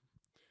to.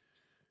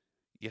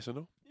 Yes or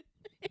no?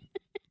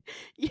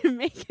 You're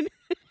making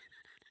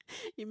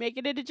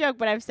it a joke,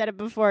 but I've said it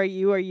before.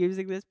 You are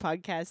using this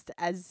podcast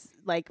as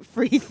like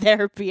free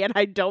therapy, and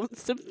I don't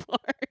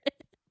support it.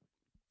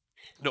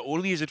 Not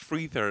only is it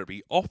free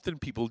therapy, often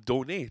people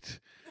donate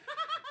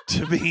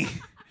to me.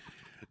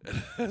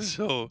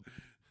 So,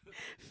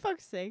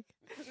 fuck's sake.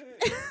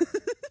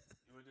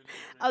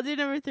 I'll do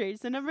number 3.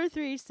 So number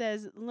 3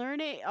 says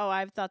learning. Oh, I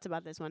have thoughts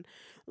about this one.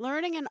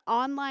 Learning an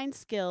online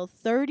skill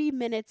 30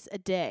 minutes a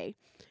day.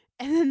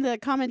 And then the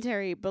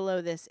commentary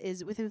below this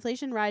is with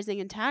inflation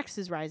rising and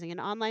taxes rising, an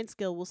online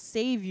skill will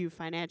save you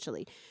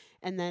financially.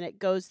 And then it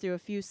goes through a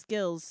few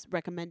skills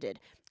recommended.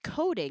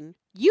 Coding,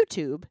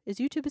 YouTube. Is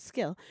YouTube a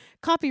skill?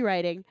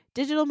 Copywriting,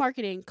 digital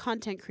marketing,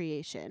 content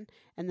creation.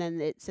 And then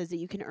it says that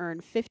you can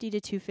earn $50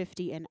 to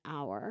 $250 an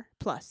hour,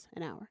 plus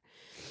an hour.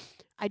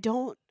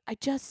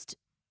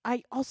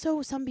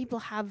 Also, some people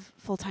have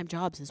full-time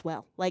jobs as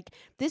well. Like,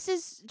 this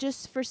is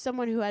just for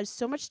someone who has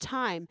so much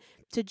time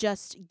to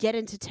just get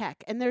into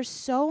tech. And there's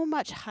so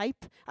much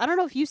hype. I don't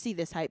know if you see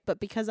this hype, but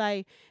because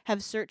I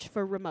have searched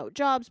for remote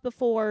jobs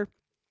before,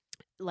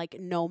 like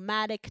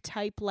nomadic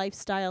type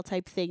lifestyle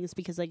type things,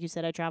 because like you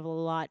said, I travel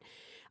a lot.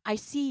 I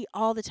see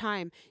all the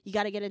time, you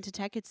got to get into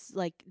tech. It's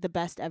like the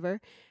best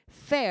ever.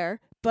 Fair,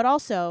 but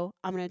also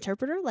I'm an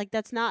interpreter. Like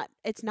it's not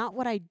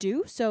what I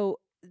do. So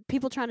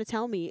people trying to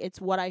tell me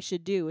it's what I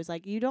should do is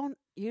like, you don't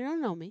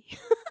know me.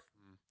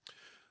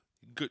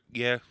 Good.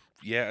 Yeah.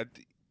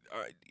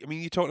 I mean,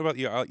 you're talking about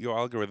your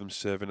algorithm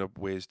serving up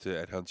ways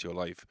to enhance your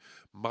life.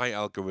 My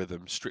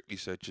algorithm strictly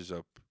searches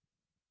up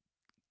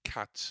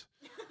cats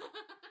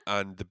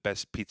and the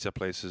best pizza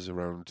places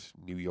around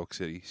New York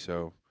City.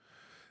 So,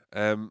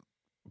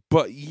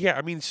 but yeah,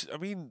 I mean,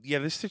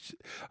 yeah,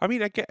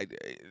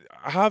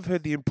 I have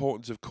heard the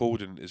importance of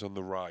coding is on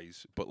the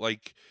rise, but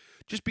like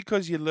just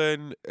because you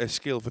learn a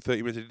skill for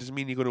 30 minutes, it doesn't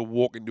mean you're going to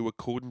walk into a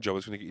coding job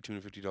that's going to get you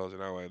 $250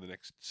 an hour in the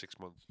next 6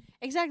 months.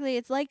 Exactly.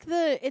 It's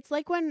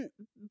like when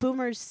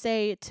boomers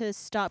say to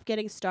stop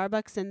getting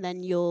Starbucks and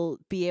then you'll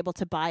be able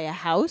to buy a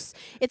house.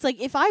 It's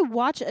like if I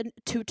watch a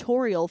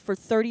tutorial for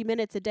 30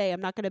 minutes a day,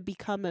 I'm not going to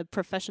become a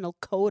professional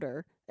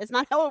coder. It's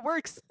not how it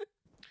works.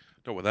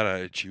 Not with that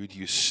attitude,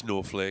 you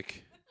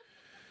snowflake.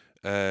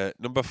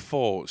 Number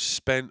 4,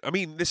 spend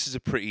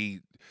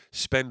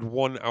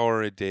 1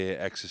 hour a day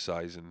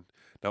exercising.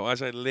 Now,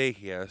 as I lay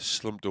here,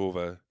 slumped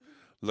over,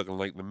 looking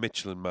like the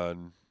Michelin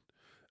Man,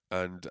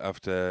 and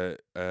after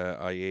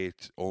I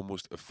ate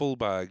almost a full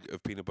bag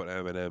of peanut butter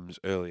M&Ms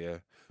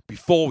earlier,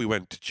 before we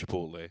went to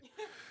Chipotle,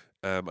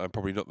 I'm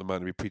probably not the man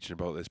to be preaching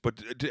about this,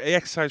 but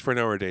exercise for an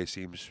hour a day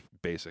seems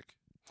basic.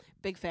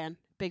 Big fan.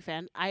 Big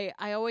fan. I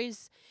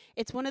always,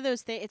 it's one of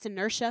those things, it's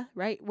inertia,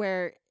 right?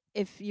 Where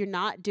if you're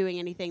not doing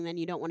anything, then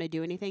you don't want to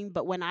do anything.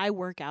 But when I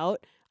work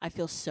out, I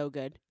feel so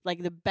good.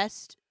 Like the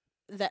best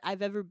that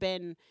I've ever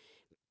been,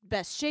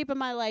 best shape of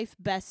my life,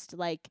 best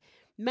like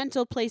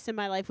mental place in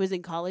my life was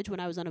in college when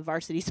I was on a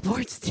varsity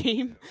sports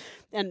team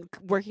and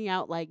working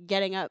out, like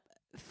getting up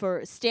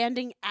for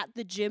standing at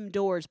the gym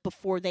doors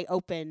before they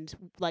opened,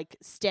 like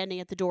standing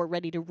at the door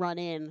ready to run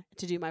in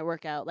to do my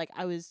workout. Like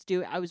I was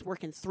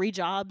working 3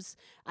 jobs.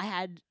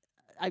 I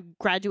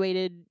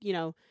graduated,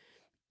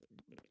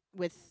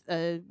 with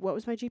what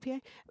was my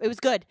GPA? It was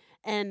good.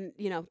 And,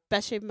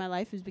 best shape of my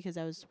life is because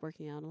I was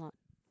working out a lot.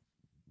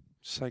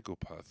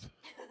 Psychopath.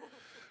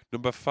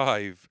 Number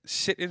 5,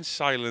 sit in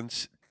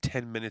silence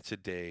 10 minutes a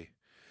day.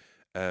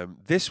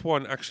 This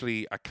one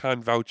actually I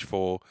can vouch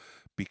for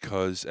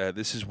because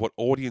this is what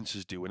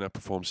audiences do when I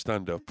perform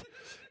stand-up,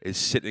 is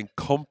sit in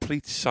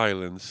complete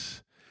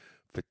silence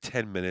for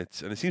 10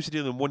 minutes. And it seems to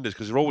do them wonders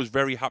because they're always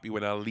very happy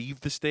when I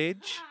leave the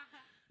stage.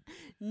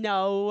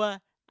 No,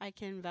 I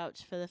can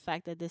vouch for the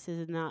fact that this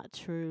is not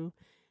true,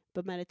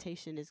 but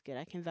meditation is good.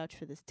 I can vouch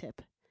for this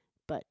tip,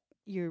 but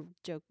you're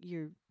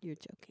joking.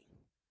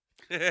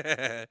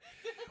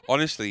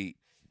 Honestly,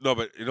 no,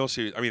 but in all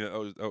serious, I mean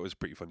that was a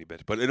pretty funny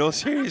bit. But in all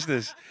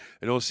seriousness,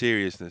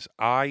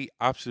 I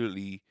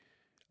absolutely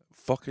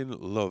fucking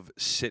love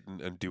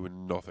sitting and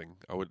doing nothing.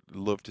 I would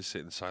love to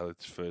sit in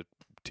silence for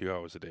 2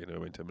 hours a day,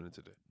 no, 10 minutes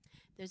a day.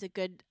 There's a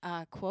good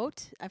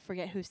quote. I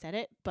forget who said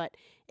it, but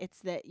it's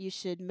that you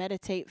should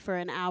meditate for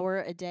an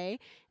hour a day,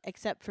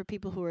 except for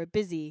people who are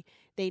busy.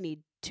 They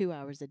need 2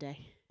 hours a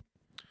day.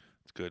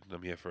 That's good.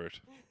 I'm here for it.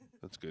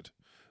 That's good.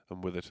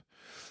 I'm with it.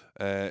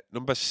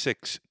 Number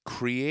 6,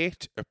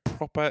 create a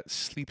proper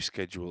sleep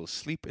schedule.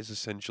 Sleep is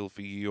essential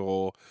for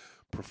your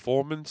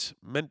performance,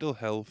 mental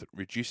health,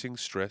 reducing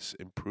stress,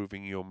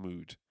 improving your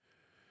mood.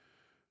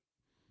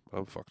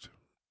 I'm fucked.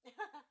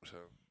 So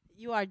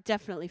You are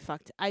definitely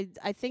fucked. I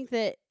think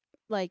that,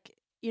 like,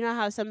 you know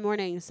how some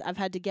mornings I've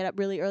had to get up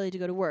really early to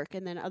go to work,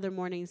 and then other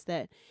mornings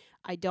that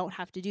I don't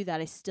have to do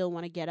that, I still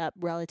want to get up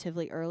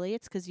relatively early.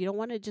 It's because you don't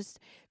want to just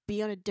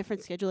be on a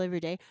different schedule every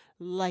day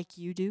like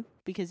you do,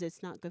 because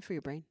it's not good for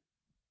your brain.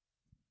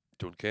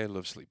 don't care,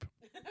 love sleep.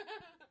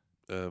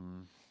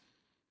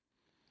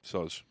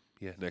 Soz.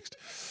 Yeah, next.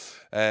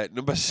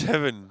 Number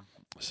 7,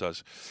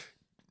 Soz.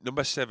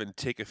 Number 7,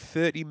 take a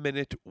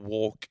 30-minute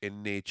walk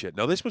in nature.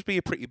 Now, this must be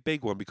a pretty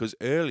big one because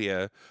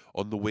earlier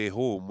on the way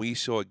home, we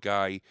saw a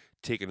guy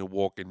taking a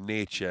walk in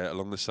nature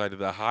along the side of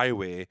the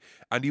highway,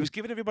 and he was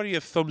giving everybody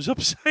a thumbs up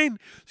sign.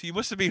 So you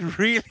must have been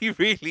really,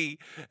 really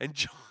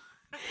enjoying.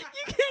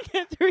 You can't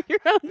get through your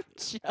own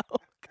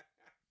joke.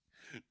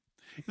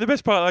 The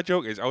best part of that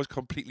joke is I was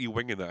completely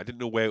winging that. I didn't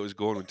know where it was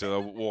going until I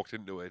walked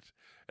into it.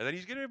 And then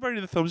he's giving everybody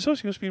the thumbs up.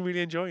 So he must have been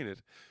really enjoying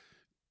it.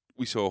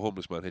 We saw a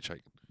homeless man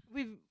hitchhiking.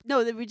 We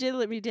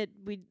legitimately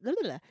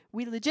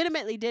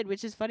did,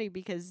 which is funny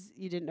because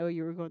you didn't know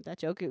you were going with that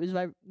joke. It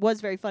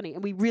was very funny,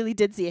 and we really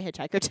did see a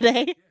hitchhiker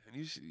today. Yeah, and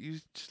he's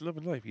just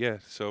loving life. Yeah.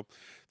 So,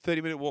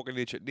 30-minute walk in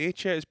nature.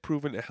 Nature is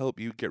proven to help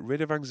you get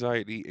rid of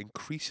anxiety,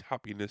 increase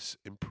happiness,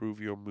 improve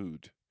your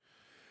mood.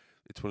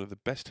 It's one of the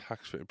best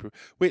hacks for improve.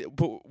 Wait,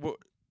 but what?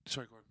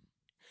 Sorry, go on.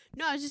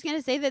 No, I was just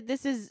gonna say that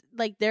this is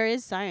like there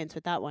is science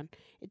with that one.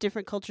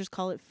 Different cultures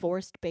call it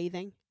forest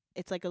bathing.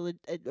 It's like a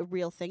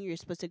real thing. You're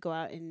supposed to go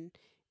out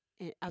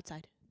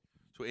outside.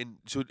 So in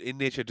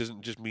nature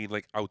doesn't just mean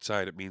like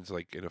outside. It means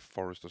like in a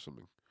forest or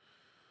something.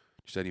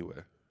 Just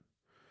anywhere.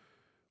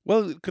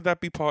 Well, could that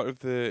be part of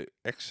the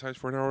exercise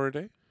for an hour a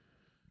day?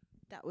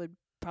 That would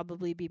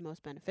probably be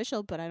most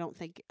beneficial, but I don't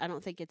think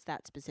it's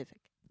that specific.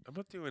 I'm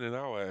not doing an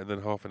hour and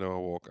then half an hour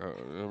walk.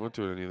 I'm not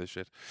doing any of this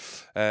shit.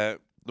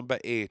 Number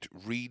 8,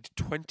 read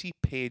 20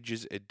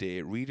 pages a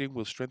day. Reading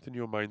will strengthen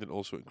your mind and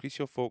also increase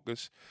your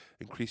focus,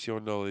 increase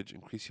your knowledge,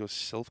 increase your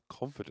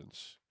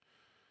self-confidence.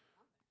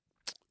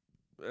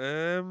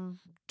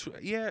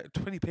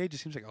 20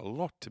 pages seems like a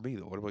lot to me,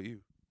 though. What about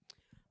you?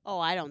 Oh,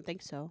 I don't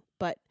think so.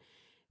 But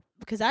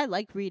because I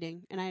like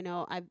reading, and I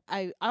know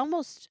I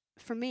almost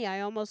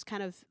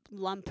kind of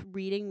lump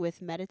reading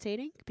with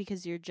meditating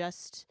because you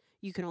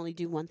can only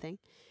do one thing,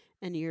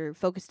 and you're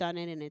focused on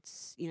it, and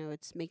it's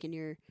making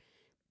you're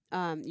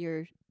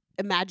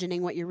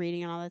imagining what you're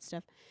reading and all that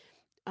stuff.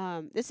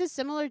 This is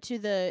similar to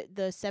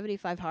the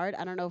 75 hard.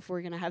 I don't know if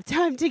we're gonna have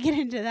time to get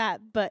into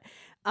that, but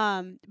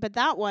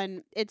that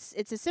one, it's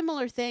a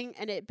similar thing,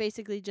 and it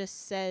basically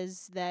just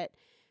says that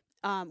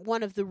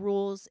one of the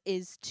rules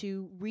is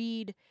to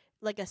read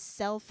like a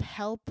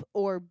self-help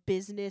or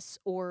business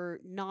or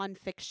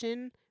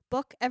nonfiction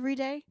book every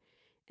day.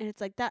 And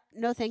it's like that.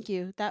 No, thank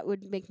you. That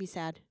would make me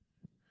sad.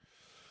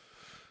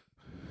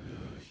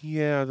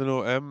 Yeah, I don't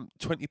know.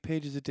 20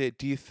 pages a day.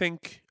 Do you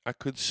think I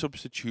could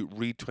substitute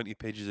read 20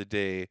 pages a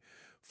day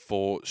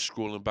for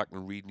scrolling back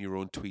and reading your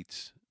own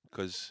tweets?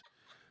 Because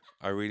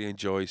I really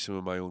enjoy some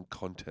of my own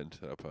content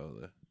that I put out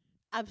there.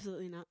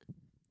 Absolutely not.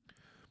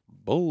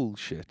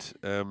 Bullshit.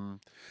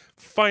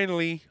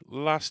 Finally,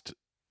 last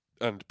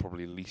and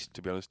probably least,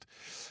 to be honest.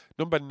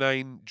 Number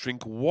 9,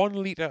 drink 1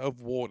 litre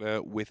of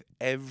water with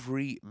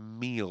every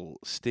meal.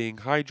 Staying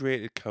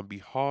hydrated can be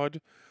hard.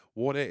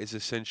 Water is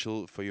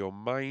essential for your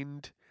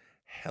mind,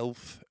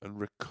 health, and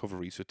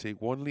recovery. So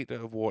take 1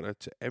 litre of water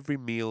to every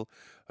meal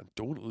and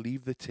don't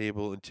leave the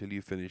table until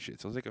you finish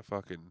it. Sounds like a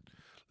fucking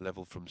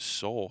level from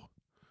Saw,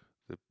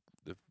 the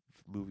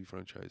movie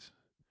franchise.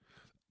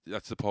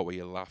 That's the part where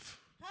you laugh.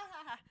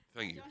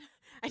 Thank you.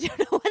 I don't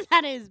know what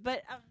that is,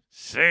 but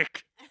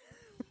Sick.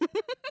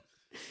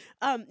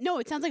 no,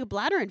 it sounds like a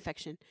bladder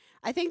infection.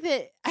 I think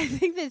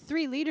that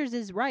 3 liters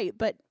is right,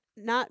 but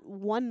not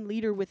 1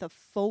 liter with a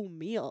full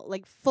meal.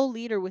 Like full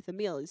liter with a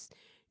meal is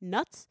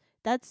nuts.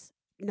 That's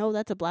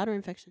a bladder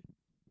infection.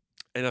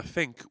 And I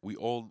think we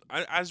all,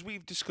 as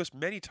we've discussed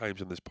many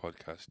times on this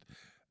podcast,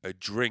 a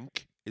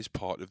drink is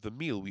part of the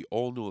meal. We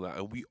all know that,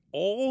 and we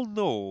all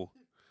know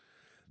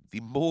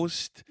the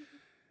most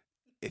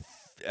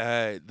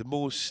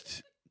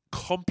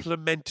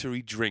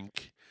complimentary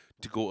drink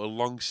to go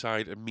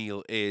alongside a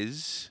meal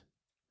is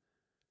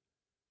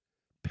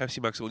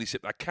Pepsi Max. Only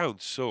sip that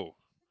counts. So,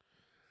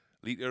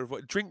 liter of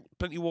water. Drink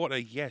plenty of water.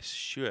 Yes,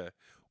 sure.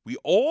 We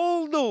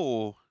all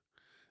know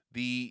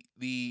the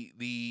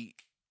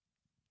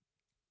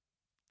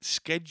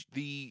schedule,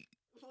 the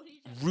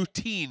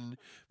routine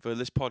for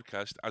this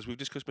podcast, as we've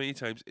discussed many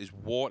times, is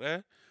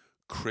water,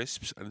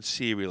 crisps, and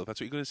cereal. If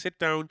that's what you're going to sit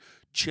down,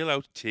 chill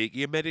out, take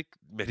your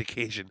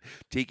medication,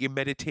 take your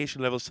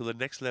meditation levels to the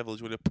next level.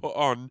 You want to put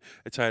on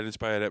a Tired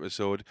Inspired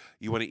episode.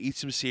 You want to eat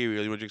some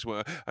cereal. You want to drink some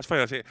water. That's fine.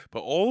 That's it. But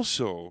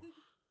also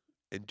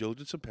indulge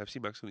in some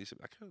Pepsi Max when you sip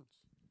that counts.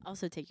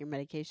 Also take your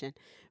medication.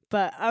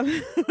 But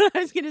what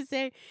I was going to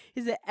say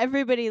is that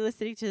everybody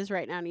listening to this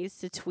right now needs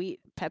to tweet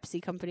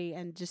Pepsi Company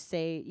and just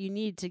say, you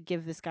need to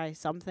give this guy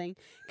something,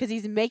 because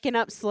he's making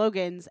up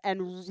slogans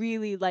and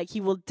really, like,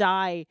 he will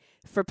die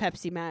for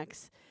Pepsi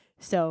Max.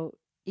 So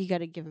you got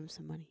to give him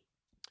some money.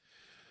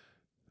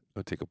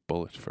 I'll take a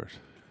bullet for it.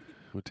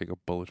 I'll take a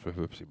bullet for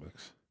Pepsi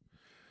Max.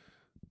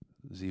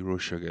 0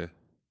 sugar,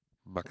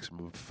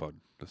 maximum fun.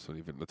 That's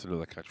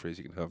another catchphrase.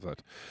 You can have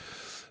that.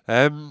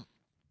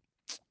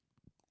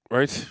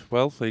 Right,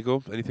 well, there you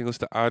go. Anything else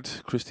to add,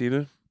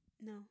 Christina?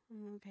 No,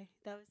 I'm okay.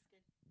 That was good.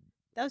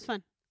 That was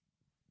fun.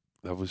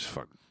 That was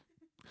fun.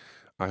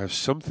 I have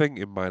something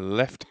in my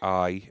left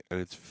eye, and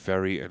it's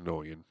very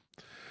annoying.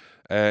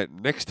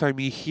 Next time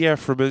you hear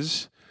from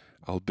us,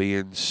 I'll be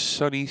in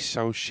sunny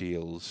South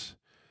Shields.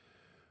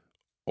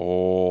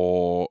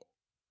 Or...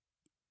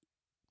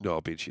 No,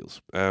 I'll be in Shields.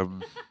 I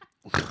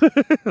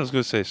was going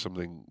to say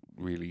something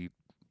really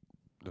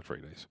not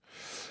very nice.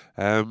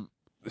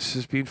 This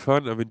has been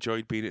fun. I've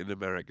enjoyed being in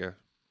America.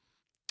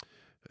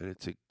 And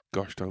it's a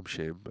gosh darn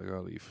shame I gotta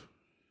leave.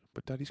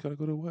 But Daddy's gotta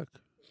go to work.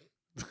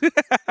 All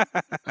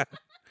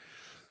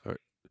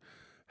right.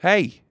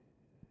 Hey!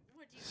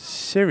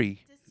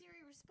 Siri. Does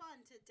Siri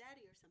respond to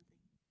Daddy or something?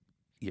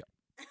 Yeah.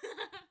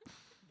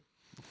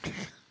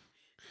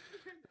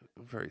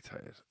 I'm very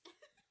tired.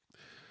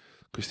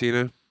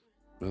 Christina,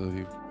 I love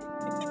you.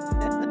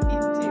 I love you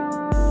too.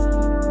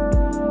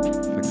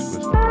 Thanks for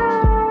listening,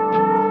 guys.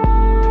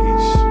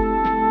 Peace.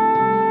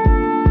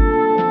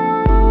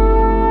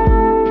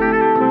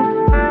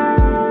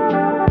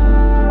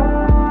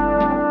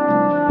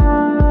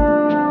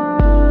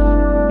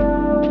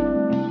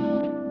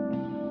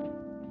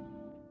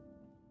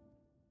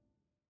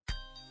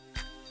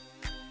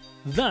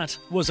 That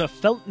was a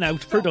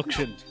Feltnout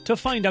production. To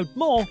find out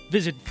more,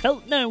 visit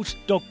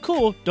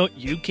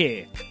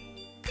feltnout.co.uk.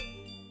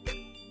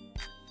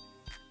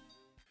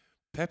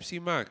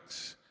 Pepsi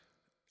Max.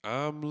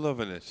 I'm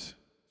loving it.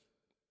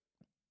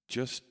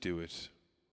 Just do it.